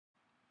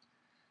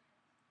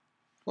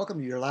Welcome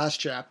to your last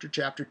chapter,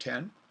 chapter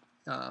 10.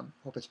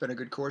 Hope it's been a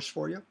good course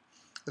for you.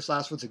 This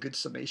last one's a good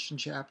summation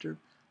chapter,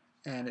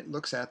 and it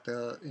looks at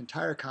the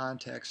entire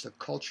context of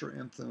culture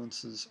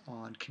influences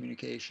on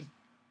communication.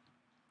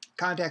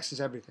 Context is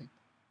everything,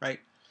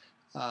 right?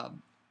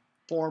 Um,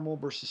 Formal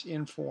versus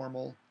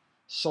informal,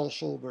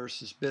 social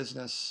versus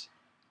business,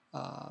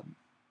 um,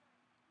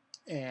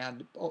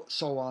 and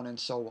so on and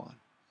so on.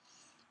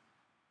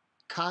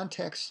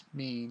 Context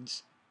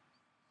means,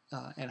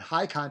 and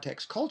high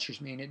context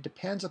cultures mean, it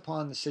depends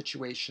upon the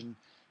situation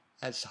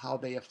as how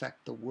they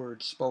affect the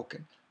words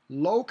spoken.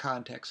 Low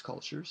context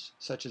cultures,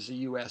 such as the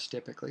U.S.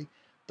 typically,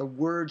 the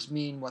words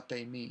mean what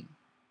they mean.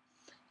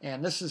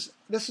 And this is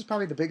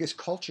probably the biggest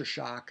culture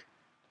shock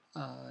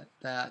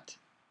that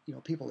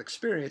people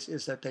experience,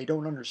 is that they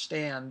don't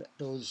understand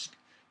those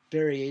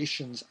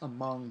variations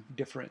among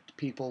different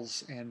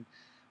peoples and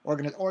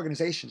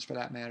organizations, for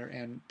that matter,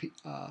 and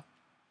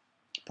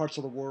parts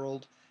of the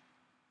world.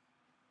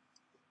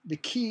 The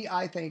key,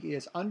 I think,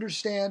 is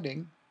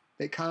understanding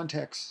that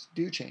contexts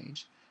do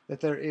change,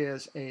 that there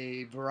is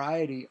a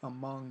variety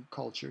among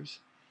cultures,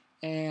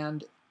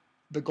 and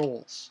the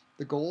goals.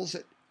 The goals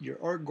that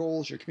your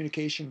goals, your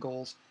communication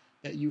goals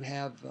that you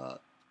have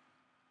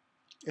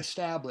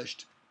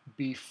established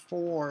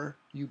before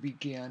you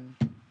begin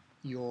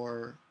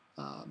your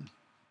um,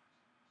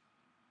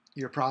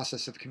 your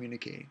process of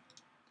communicating.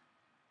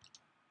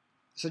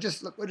 So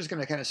we're just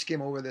going to kind of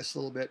skim over this a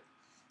little bit.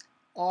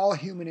 All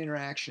human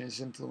interaction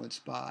is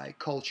influenced by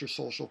culture,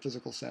 social,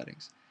 physical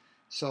settings.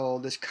 So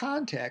this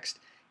context,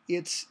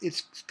 it's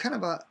kind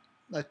of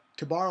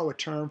to borrow a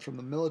term from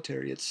the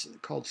military, it's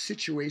called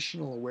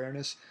situational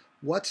awareness.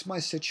 What's my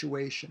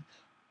situation?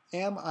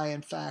 Am I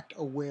in fact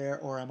aware,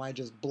 or am I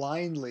just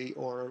blindly,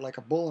 or like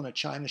a bull in a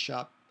china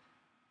shop,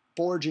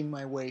 forging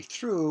my way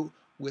through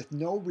with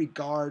no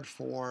regard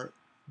for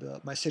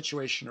my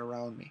situation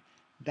around me?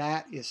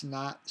 That is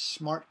not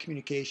smart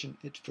communication.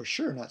 It's for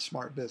sure not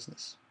smart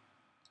business.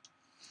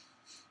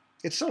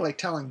 It's sort of like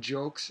telling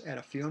jokes at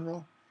a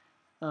funeral.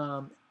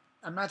 I'm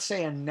not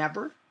saying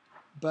never,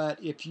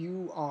 but if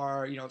you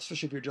are,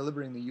 especially if you're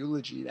delivering the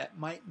eulogy, that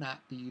might not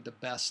be the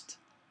best.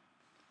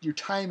 Your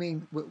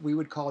timing, what we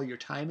would call your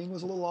timing,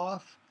 was a little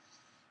off.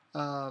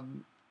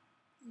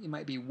 You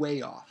might be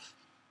way off.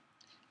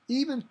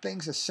 Even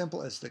things as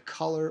simple as the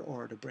color,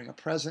 or to bring a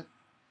present,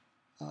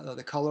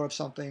 the color of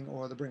something,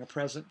 or to bring a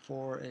present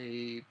for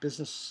a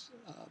business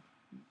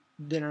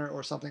dinner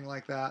or something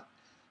like that.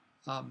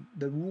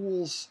 The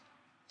rules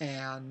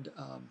and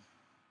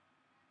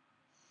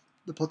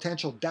the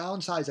potential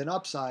downsides and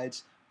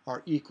upsides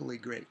are equally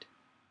great.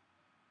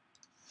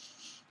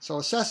 So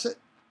assess it.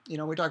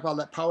 We talk about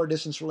that power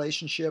distance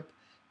relationship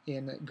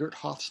in Gert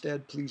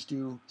Hofstede. Please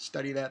do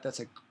study that. That's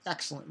an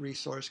excellent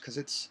resource because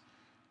it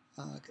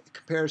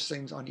compares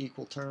things on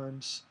equal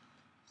terms.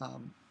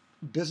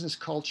 Business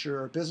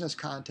culture or business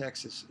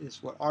context is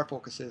what our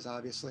focus is,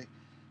 obviously.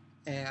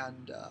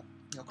 And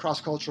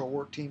cross-cultural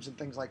work teams and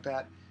things like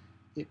that,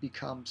 it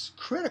becomes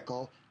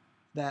critical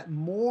that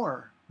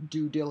more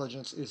due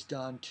diligence is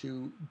done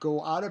to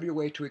go out of your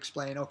way to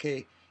explain,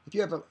 okay, if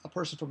you have a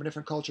person from a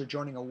different culture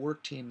joining a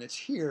work team that's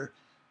here,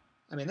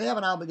 they have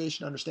an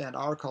obligation to understand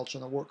our culture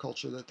and the work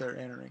culture that they're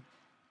entering.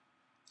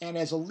 And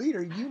as a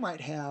leader, you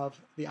might have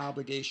the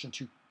obligation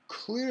to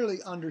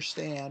clearly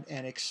understand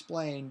and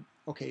explain,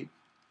 okay,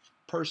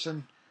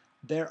 person,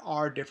 there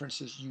are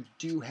differences. You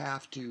do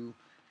have to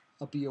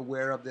be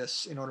aware of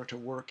this in order to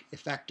work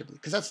effectively,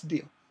 because that's the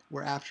deal.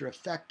 We're after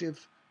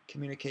effective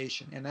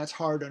communication, and that's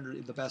hard under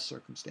the best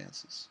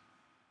circumstances.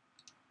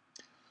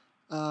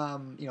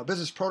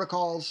 Business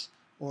protocols,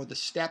 or the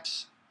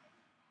steps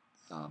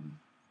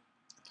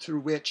through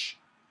which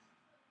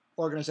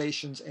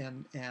organizations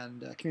and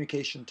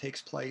communication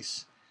takes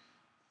place,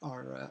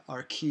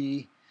 are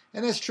key,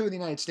 and that's true in the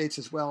United States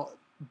as well.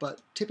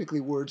 But typically,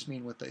 words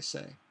mean what they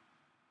say.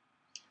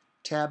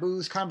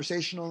 Taboos,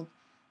 conversational.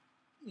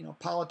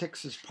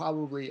 Politics is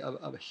probably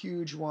a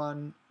huge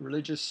one.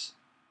 Religious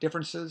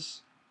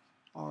differences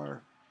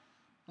are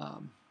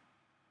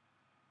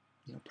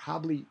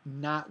probably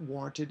not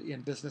warranted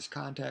in business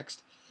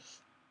context.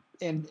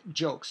 And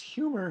jokes,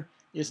 humor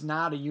is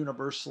not a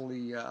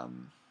universally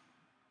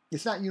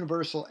it's not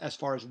universal as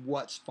far as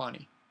what's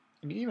funny.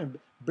 Even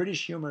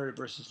British humor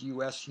versus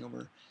U.S.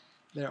 humor,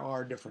 there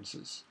are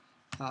differences.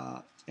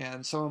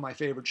 And some of my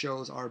favorite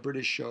shows are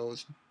British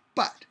shows,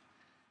 but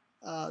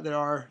there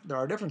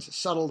are differences,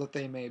 subtle that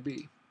they may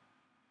be.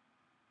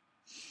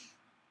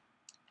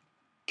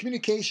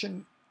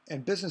 Communication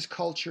and business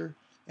culture,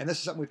 and this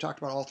is something we've talked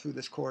about all through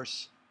this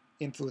course,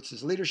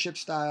 influences leadership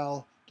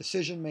style,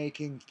 decision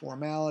making,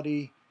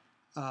 formality,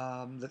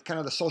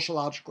 the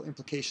sociological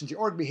implications, the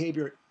org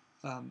behavior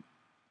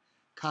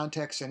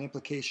context and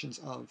implications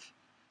of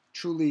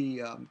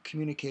truly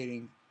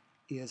communicating.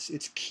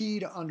 It's key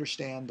to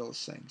understand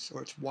those things,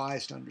 or it's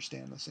wise to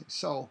understand those things.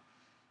 So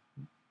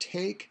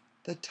take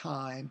the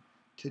time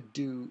to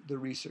do the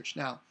research.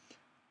 Now,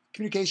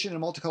 communication in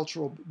a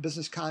multicultural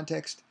business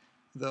context,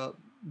 the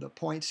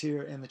points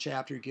here in the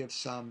chapter give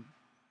some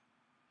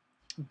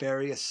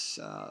various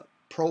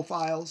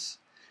profiles.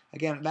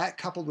 Again, that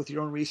coupled with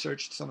your own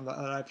research, some of that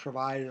I've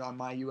provided on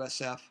my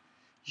USF,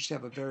 you should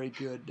have a very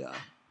good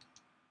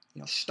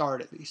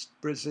start at least.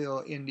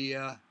 Brazil,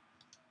 India,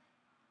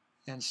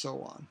 and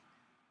so on.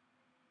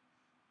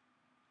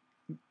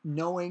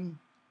 Knowing,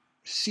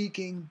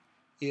 seeking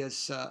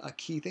is a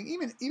key thing.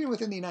 Even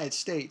within the United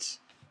States,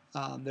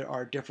 there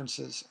are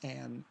differences,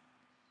 and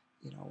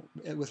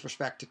with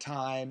respect to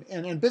time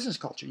and business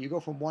culture. You go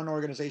from one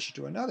organization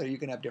to another, you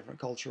can have different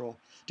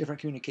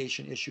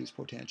communication issues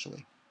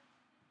potentially.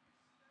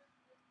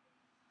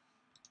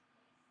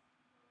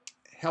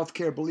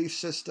 Healthcare belief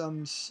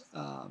systems,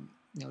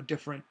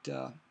 different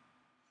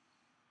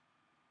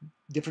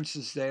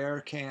differences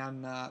there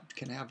can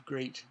have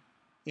great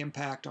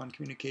impact on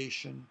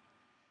communication.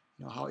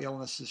 How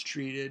illness is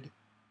treated,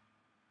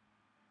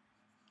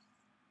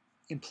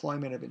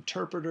 employment of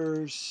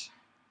interpreters,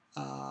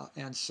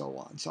 and so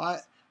on. So I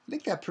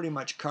think that pretty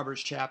much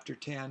covers Chapter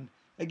 10.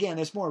 Again,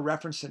 it's more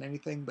reference than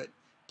anything, but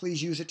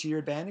please use it to your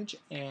advantage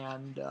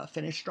and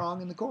finish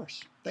strong in the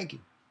course. Thank you.